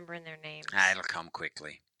with remembering their names. It'll come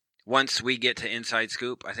quickly. Once we get to Inside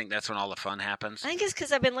Scoop, I think that's when all the fun happens. I think it's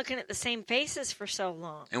because I've been looking at the same faces for so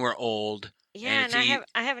long. And we're old. Yeah, and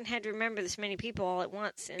I haven't had to remember this many people all at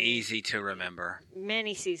once. Easy to remember.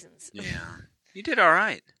 Many seasons. Yeah. You did all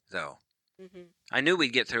right, though. Mm-hmm. I knew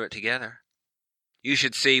we'd get through it together. You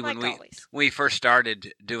should see like when we first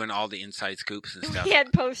started doing all the Inside Scoops and stuff. We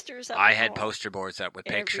had posters up. I had poster boards up with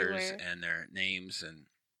everywhere. Pictures and their names, and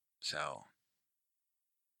so.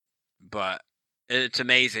 But it's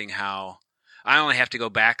amazing how I only have to go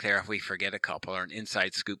back there if we forget a couple or an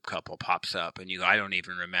Inside Scoop couple pops up, and I don't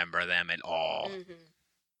even remember them at all. Mm-hmm.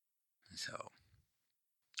 So,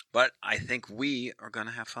 but I think we are going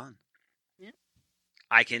to have fun. Yeah.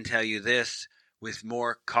 I can tell you this: with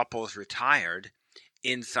more couples retired,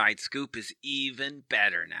 Inside Scoop is even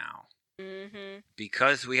better now. Mm-hmm.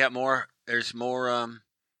 Because we have more. There's more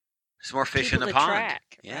fish people in the pond.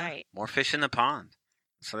 Track, yeah, right. More fish in the pond.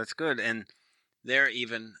 So that's good. And they're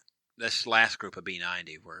even this last group of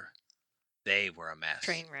B90 were a mess.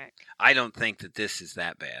 Train wreck. I don't think that this is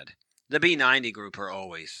that bad. The B90 group are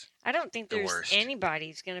always. I don't think there's worst. anybody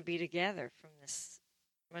who's going to be together from this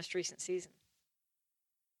most recent season.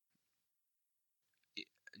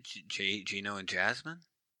 Gino and Jasmine?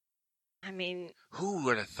 I mean, who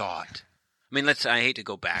would have thought? I mean, I hate to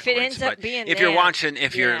go backwards. If it ends up being if you're watching,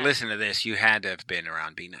 you're listening to this, you had to have been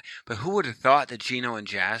around B9. But who would have thought that Gino and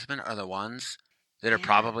Jasmine are the ones that are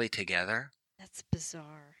probably together? That's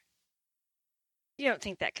bizarre. You don't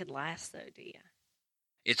think that could last, though, do you?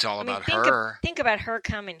 It's all about her. Think about her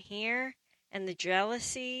coming here and the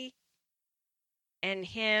jealousy and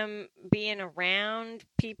him being around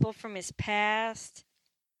people from his past.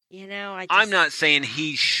 You know, I'm not saying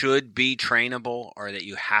he should be trainable or that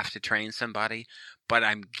you have to train somebody, but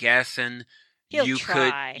I'm guessing He'll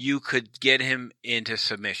try. You could get him into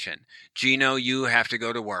submission. Gino, you have to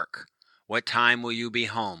go to work. What time will you be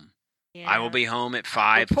home? Yeah. I will be home at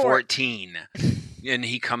 5:14. And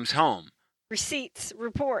he comes home. Receipts,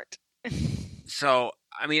 report. So,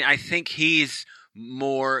 I mean, I think he's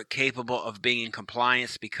more capable of being in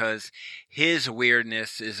compliance because his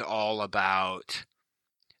weirdness is all about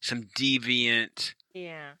some deviant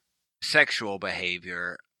sexual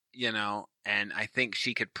behavior, and I think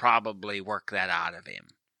she could probably work that out of him.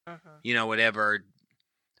 Whatever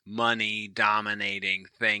money dominating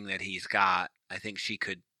thing that he's got, I think she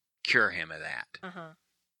could cure him of that.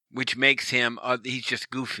 Which makes him, he's just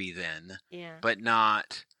goofy then, but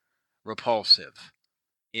not repulsive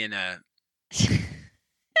in a,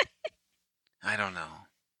 I don't know.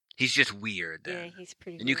 He's just weird then. Yeah, he's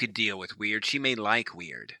pretty weird. And you could deal with weird. She may like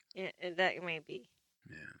weird. Yeah, that may be.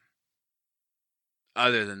 Yeah.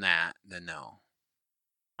 Other than that, then no.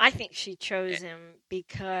 I think she chose him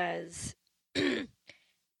because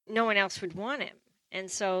no one else would want him.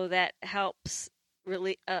 And so that helps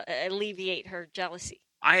really alleviate her jealousy.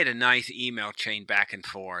 I had a nice email chain back and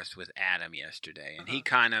forth with Adam yesterday, and he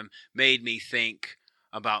kind of made me think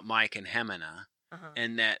about Mike and Hemina,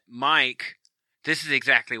 and that Mike, this is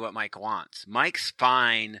exactly what Mike wants. Mike's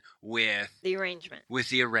fine with the arrangement.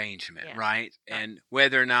 Right? And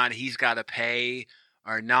whether or not he's got to pay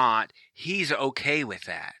or not, he's okay with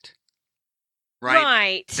that.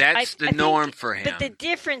 Right? That's the norm for him. But the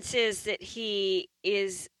difference is that he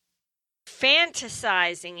is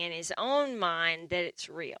fantasizing in his own mind that it's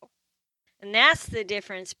real. And that's the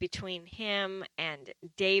difference between him and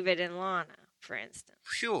David and Lana, for instance.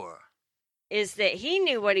 Sure. Is that he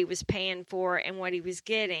knew what he was paying for and what he was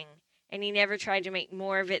getting, and he never tried to make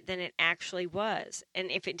more of it than it actually was. And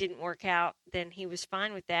if it didn't work out, then he was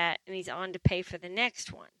fine with that, and he's on to pay for the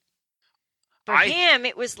next one. For him,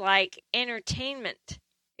 it was like entertainment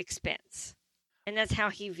expense. And that's how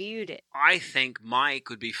he viewed it. I think Mike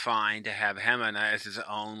would be fine to have Hemina as his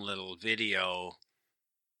own little video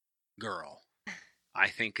girl. I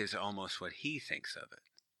think is almost what he thinks of it.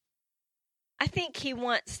 I think he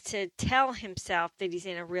wants to tell himself that he's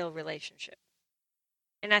in a real relationship.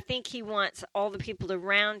 And I think he wants all the people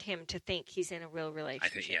around him to think he's in a real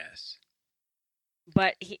relationship. I think yes.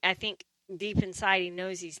 But I think deep inside he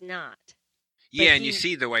knows he's not. Yeah, and you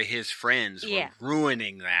see the way his friends were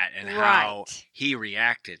ruining that and how he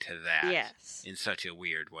reacted to that in such a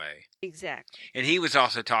weird way. Exactly. And he was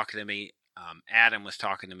also talking to me, Adam was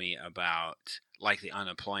talking to me about like the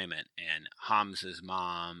unemployment and Hamza's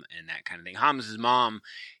mom and that kind of thing. Hamza's mom,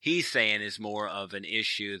 he's saying, is more of an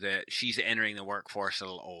issue that she's entering the workforce a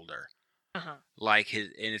little older. Like and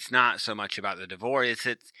it's not so much about the divorce.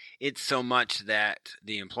 It's so much that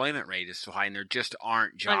the employment rate is so high, and there just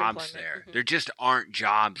aren't jobs there. There just aren't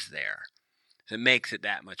jobs there. So it makes it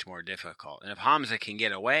that much more difficult. And if Hamza can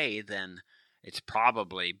get away, then it's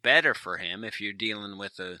probably better for him if you're dealing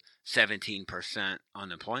with a 17%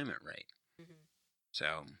 unemployment rate.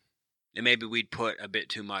 So, and maybe we'd put a bit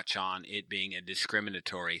too much on it being a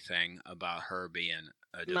discriminatory thing about her being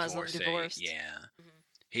a divorcee. Muslim divorced. Yeah.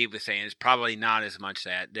 He was saying it's probably not as much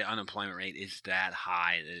that the unemployment rate is that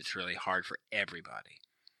high that it's really hard for everybody.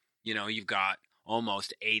 You've got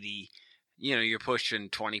almost 80, you're pushing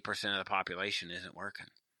 20% of the population isn't working.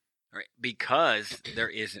 Right? Because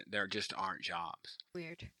there just aren't jobs.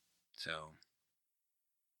 Weird. So,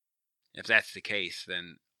 if that's the case,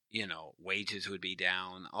 then, wages would be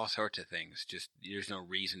down, all sorts of things. Just, there's no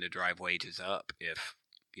reason to drive wages up if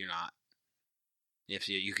you're not. If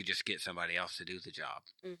you could just get somebody else to do the job.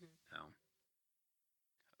 So,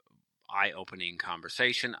 eye-opening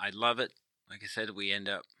conversation. I love it. Like I said,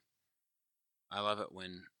 I love it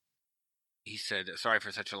when he said, sorry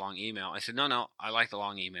for such a long email. I said, no, I like the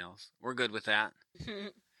long emails. We're good with that.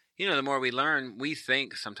 The more we learn, we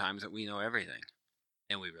think sometimes that we know everything.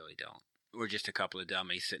 And we really don't. We're just a couple of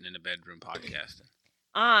dummies sitting in a bedroom podcasting.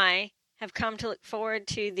 I have come to look forward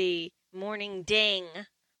to the morning ding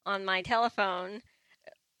on my telephone,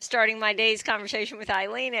 starting my day's conversation with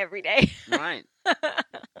Eileen every day. Right.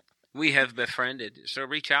 We have befriended, so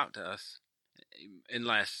reach out to us.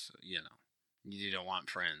 Unless, you don't want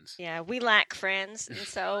friends. Yeah, we lack friends, and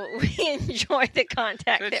so we enjoy the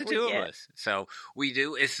contact that we get. Of us. So we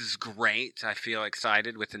do. This is great. I feel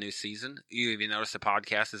excited with the new season. You even noticed the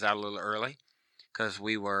podcast is out a little early because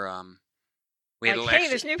we were we had hey,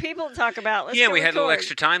 there's new people to talk about. Let's we had a little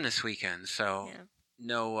extra time this weekend, so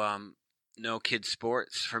no kids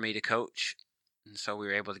sports for me to coach, and so we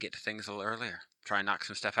were able to get to things a little earlier. Try and knock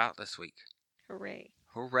some stuff out this week. Hooray!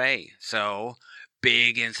 Hooray! So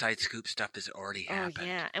big Inside Scoop stuff has already happened. Oh,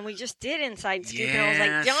 yeah. And we just did Inside Scoop, and I was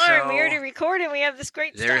like, darn, we already recorded, and we have this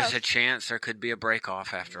great stuff. There's a chance there could be a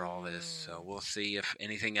break-off after all this, so we'll see if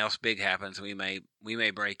anything else big happens. We may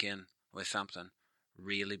break in with something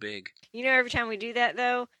really big. You know, every time we do that,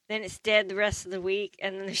 though, then it's dead the rest of the week,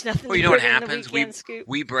 and then there's nothing well, to you know put what in happens? the weekend scoop.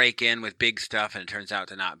 We break in with big stuff, and it turns out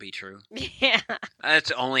to not be true. Yeah. That's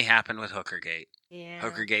only happened with Hookergate. Yeah.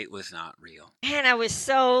 Hookergate was not real. Man, I was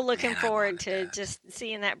so looking forward to just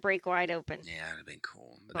seeing that break wide open. Yeah, it would have been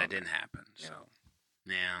cool, but that didn't happen. So,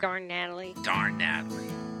 yeah. Darn Natalie. Darn Natalie.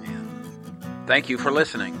 Yeah. Thank you for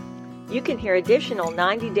listening. You can hear additional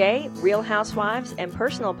 90-day Real Housewives and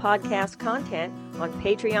personal podcast content on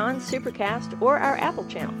Patreon, Supercast, or our Apple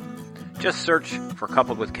channel. Just search for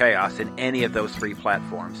Coupled with Chaos in any of those 3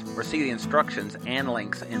 platforms, or see the instructions and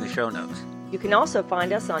links in the show notes. You can also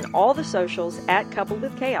find us on all the socials at Coupled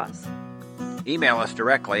with Chaos. Email us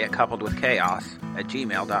directly at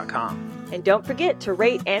coupledwithchaos@gmail.com. And don't forget to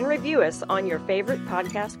rate and review us on your favorite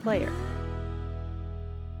podcast player.